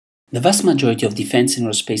The vast majority of defense and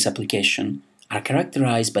aerospace applications are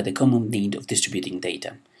characterized by the common need of distributing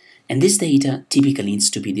data, and this data typically needs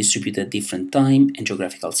to be distributed at different time and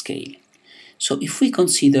geographical scale. So if we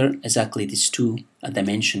consider exactly these two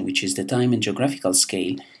dimensions, which is the time and geographical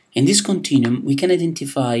scale, in this continuum we can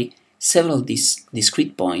identify several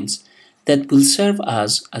discrete points that will serve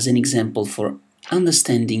us as an example for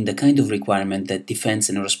understanding the kind of requirement that defense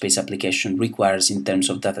and aerospace application requires in terms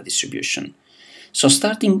of data distribution. So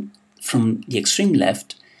starting from the extreme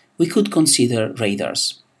left, we could consider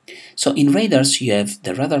radars. So in radars you have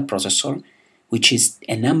the radar processor, which is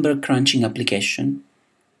a number crunching application,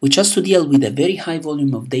 which has to deal with a very high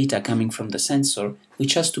volume of data coming from the sensor,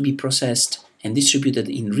 which has to be processed and distributed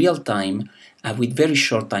in real time with very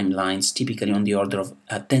short timelines, typically on the order of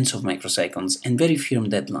tens of microseconds, and very firm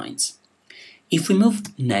deadlines. If we move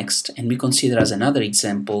next and we consider as another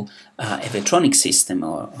example a electronic system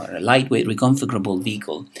or a lightweight reconfigurable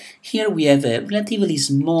vehicle, here we have a relatively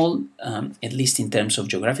small, at least in terms of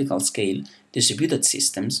geographical scale, distributed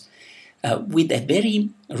systems with a very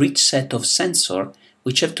rich set of sensors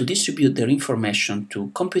which have to distribute their information to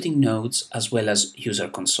computing nodes as well as user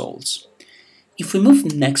consoles. If we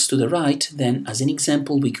move next to the right, then as an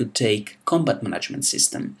example we could take combat management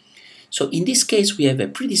system. So in this case we have a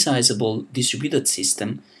pretty sizable distributed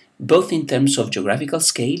system, both in terms of geographical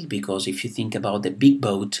scale, because if you think about a big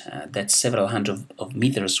boat that's several hundred of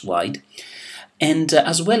meters wide, and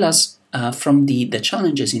as well as from the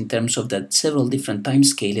challenges in terms of the several different time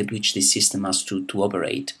scales at which this system has to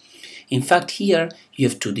operate. In fact, here you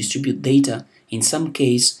have to distribute data, in some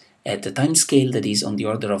case at a time scale that is on the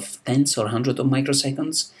order of tens or hundreds of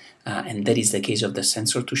microseconds, and that is the case of the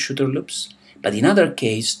sensor-to-shooter loops. But in other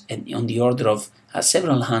case, on the order of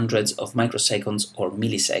several hundreds of microseconds or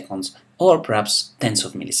milliseconds, or perhaps tens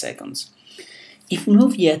of milliseconds. If we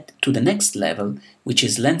move yet to the next level, which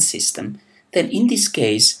is land system, then in this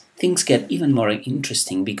case things get even more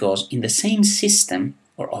interesting, because in the same system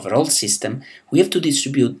or overall system we have to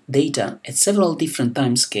distribute data at several different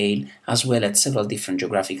time scale as well as several different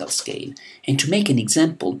geographical scale. And to make an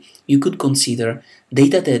example, you could consider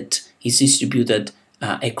data that is distributed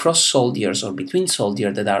across soldiers or between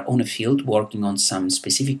soldiers that are on a field working on some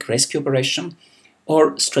specific rescue operation,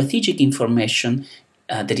 or strategic information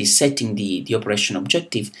that is setting the operation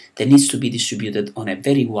objective that needs to be distributed on a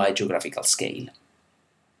very wide geographical scale.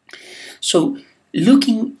 So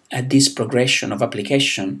looking at this progression of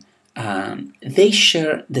application, they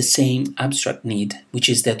share the same abstract need, which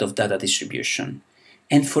is that of data distribution.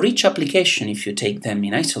 And for each application, if you take them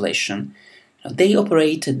in isolation, they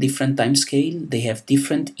operate at different time scale, they have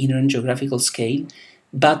different inherent geographical scale,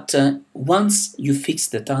 but once you fix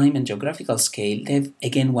the time and geographical scale, they have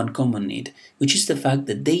again one common need, which is the fact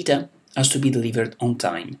that data has to be delivered on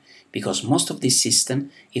time, because most of this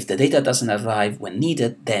system, if the data doesn't arrive when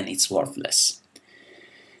needed, then it's worthless.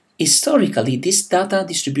 Historically, these data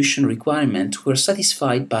distribution requirements were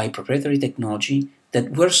satisfied by proprietary technology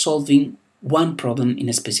that were solving one problem in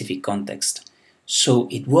a specific context. So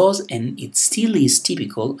it was, and it still is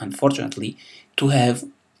typical, unfortunately, to have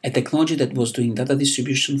a technology that was doing data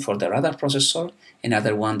distribution for the radar processor,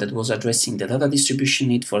 another one that was addressing the data distribution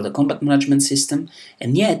need for the combat management system,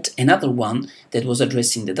 and yet another one that was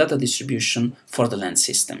addressing the data distribution for the land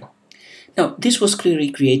system. Now, this was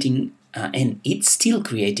clearly creating, and it's still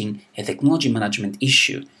creating, a technology management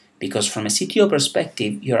issue, because from a CTO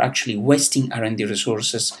perspective, you're actually wasting R&D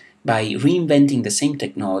resources by reinventing the same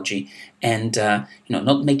technology and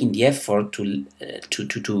not making the effort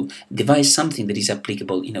to devise something that is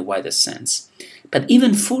applicable in a wider sense. But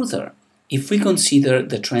even further, if we consider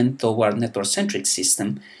the trend toward network-centric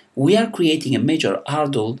system, we are creating a major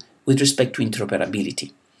hurdle with respect to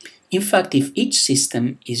interoperability. In fact, if each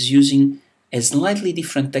system is using a slightly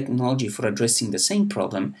different technology for addressing the same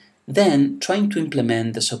problem, then trying to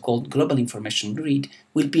implement the so-called global information grid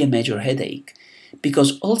will be a major headache,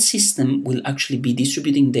 because all systems will actually be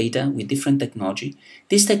distributing data with different technology.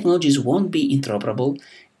 These technologies won't be interoperable,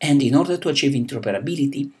 and in order to achieve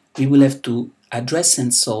interoperability, we will have to address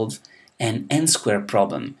and solve an n-square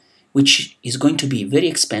problem, which is going to be very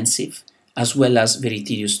expensive as well as very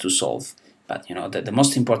tedious to solve. But the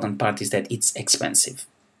most important part is that it's expensive.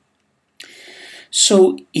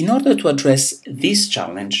 So in order to address this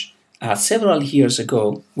challenge, several years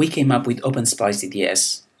ago, we came up with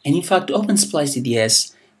OpenSpliceDDS. And in fact,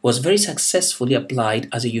 OpenSpliceDDS was very successfully applied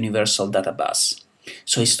as a universal data bus.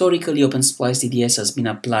 So historically, OpenSpliceDDS has been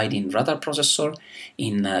applied in radar processor,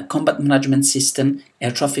 in combat management system,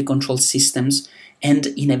 air traffic control systems, and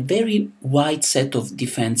in a very wide set of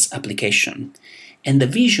defense application. And the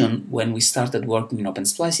vision when we started working in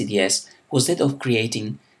OpenSpliceDDS was that of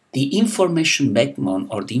creating the information backbone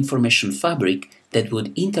or the information fabric that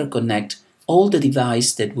would interconnect all the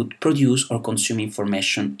devices that would produce or consume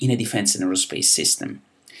information in a defense and aerospace system.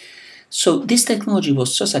 So this technology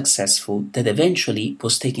was so successful that eventually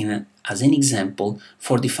was taken as an example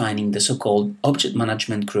for defining the so-called Object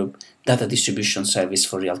Management Group Data Distribution Service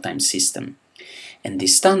for Real-Time System. And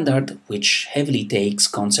this standard, which heavily takes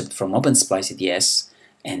concept from OpenSpliceDDS,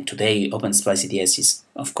 and today OpenSpliceDDS is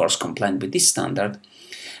of course compliant with this standard,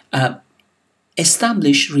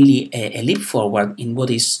 established really a leap forward in what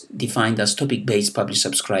is defined as topic-based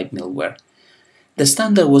publish-subscribe middleware. The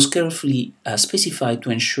standard was carefully specified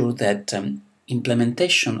to ensure that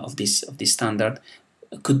implementation of this standard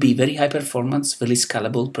could be very high performance, very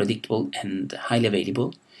scalable, predictable, and highly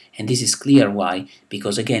available. And this is clear why,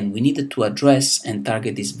 because again, we needed to address and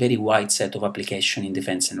target this very wide set of applications in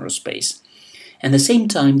defense and aerospace. At the same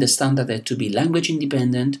time, the standard had to be language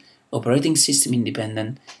independent, operating system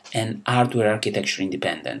independent, and hardware architecture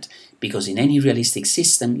independent, because in any realistic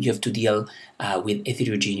system, you have to deal with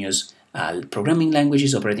heterogeneous programming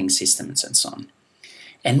languages, operating systems, and so on.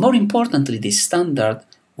 And more importantly, this standard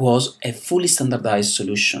was a fully standardized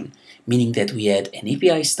solution, meaning that we had an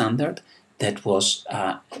API standard that was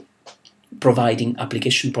providing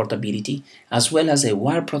application portability, as well as a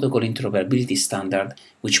wire protocol interoperability standard,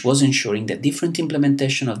 which was ensuring that different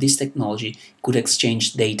implementation of this technology could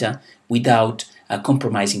exchange data without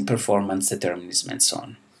compromising performance, determinism, and so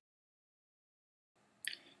on.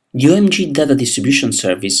 The OMG Data Distribution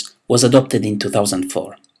Service was adopted in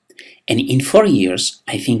 2004, and in 4 years,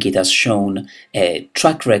 I think it has shown a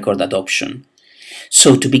track record adoption.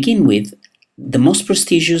 So to begin with, the most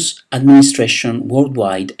prestigious administration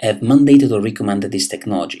worldwide have mandated or recommended this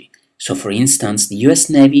technology. So for instance, the US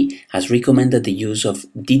Navy has recommended the use of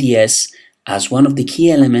DDS as one of the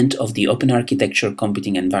key elements of the open architecture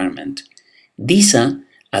computing environment. DISA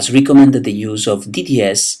has recommended the use of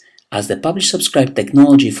DDS as the publish-subscribe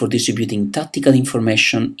technology for distributing tactical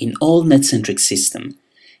information in all net-centric systems.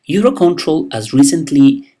 Eurocontrol has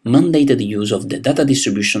recently mandated the use of the data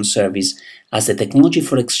distribution service as the technology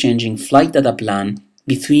for exchanging flight data plan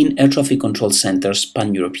between air traffic control centers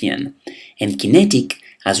pan-European, and Kinetic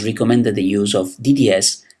has recommended the use of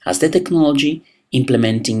DDS as the technology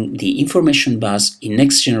implementing the information bus in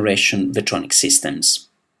next-generation Vetronic systems.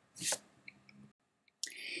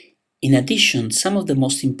 In addition, some of the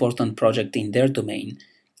most important projects in their domain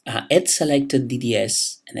had selected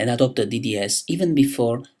DDS and had adopted DDS even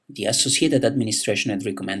before the Associated Administration had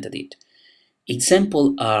recommended it.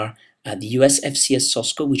 Examples are the US FCS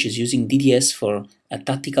SOSCO, which is using DDS for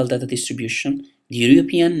tactical data distribution, the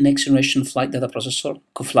European Next Generation Flight Data Processor,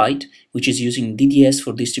 CoFlight, which is using DDS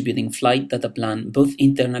for distributing flight data plan both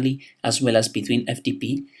internally as well as between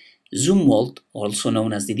FTP, Zumwalt, also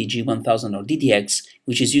known as DDG-1000 or DDX,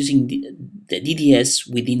 which is using the DDS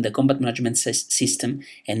within the combat management system,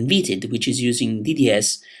 and VTID, which is using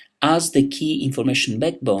DDS as the key information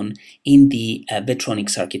backbone in the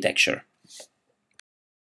Vetronics architecture.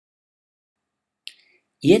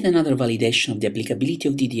 Yet another validation of the applicability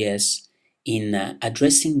of DDS in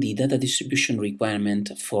addressing the data distribution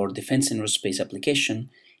requirement for defense and aerospace application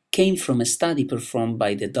came from a study performed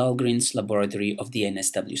by the Dahlgrens laboratory of the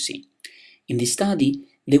NSWC. In this study,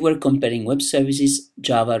 they were comparing web services,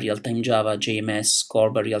 Java, Real-Time Java, JMS,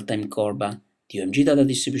 Corba, Real-Time Corba, the OMG Data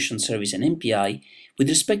Distribution Service, and MPI with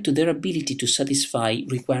respect to their ability to satisfy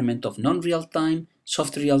requirement of non-real-time,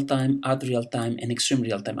 soft real-time, hard real-time, and extreme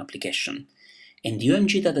real-time application. And the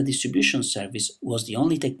OMG Data Distribution Service was the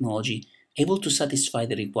only technology able to satisfy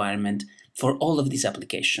the requirement for all of these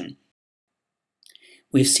applications.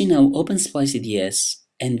 We've seen how OpenSpliceDDS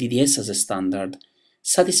and DDS as a standard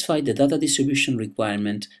satisfy the data distribution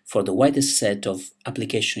requirement for the widest set of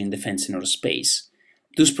applications in defense and aerospace,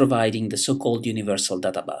 thus providing the so-called universal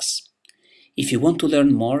data bus. If you want to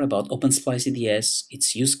learn more about OpenSpliceDDS,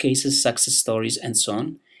 its use cases, success stories, and so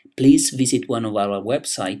on, please visit one of our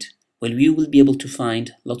websites where you will be able to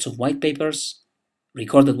find lots of white papers,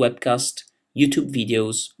 recorded webcasts, YouTube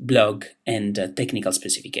videos, blog, and technical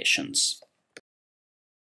specifications.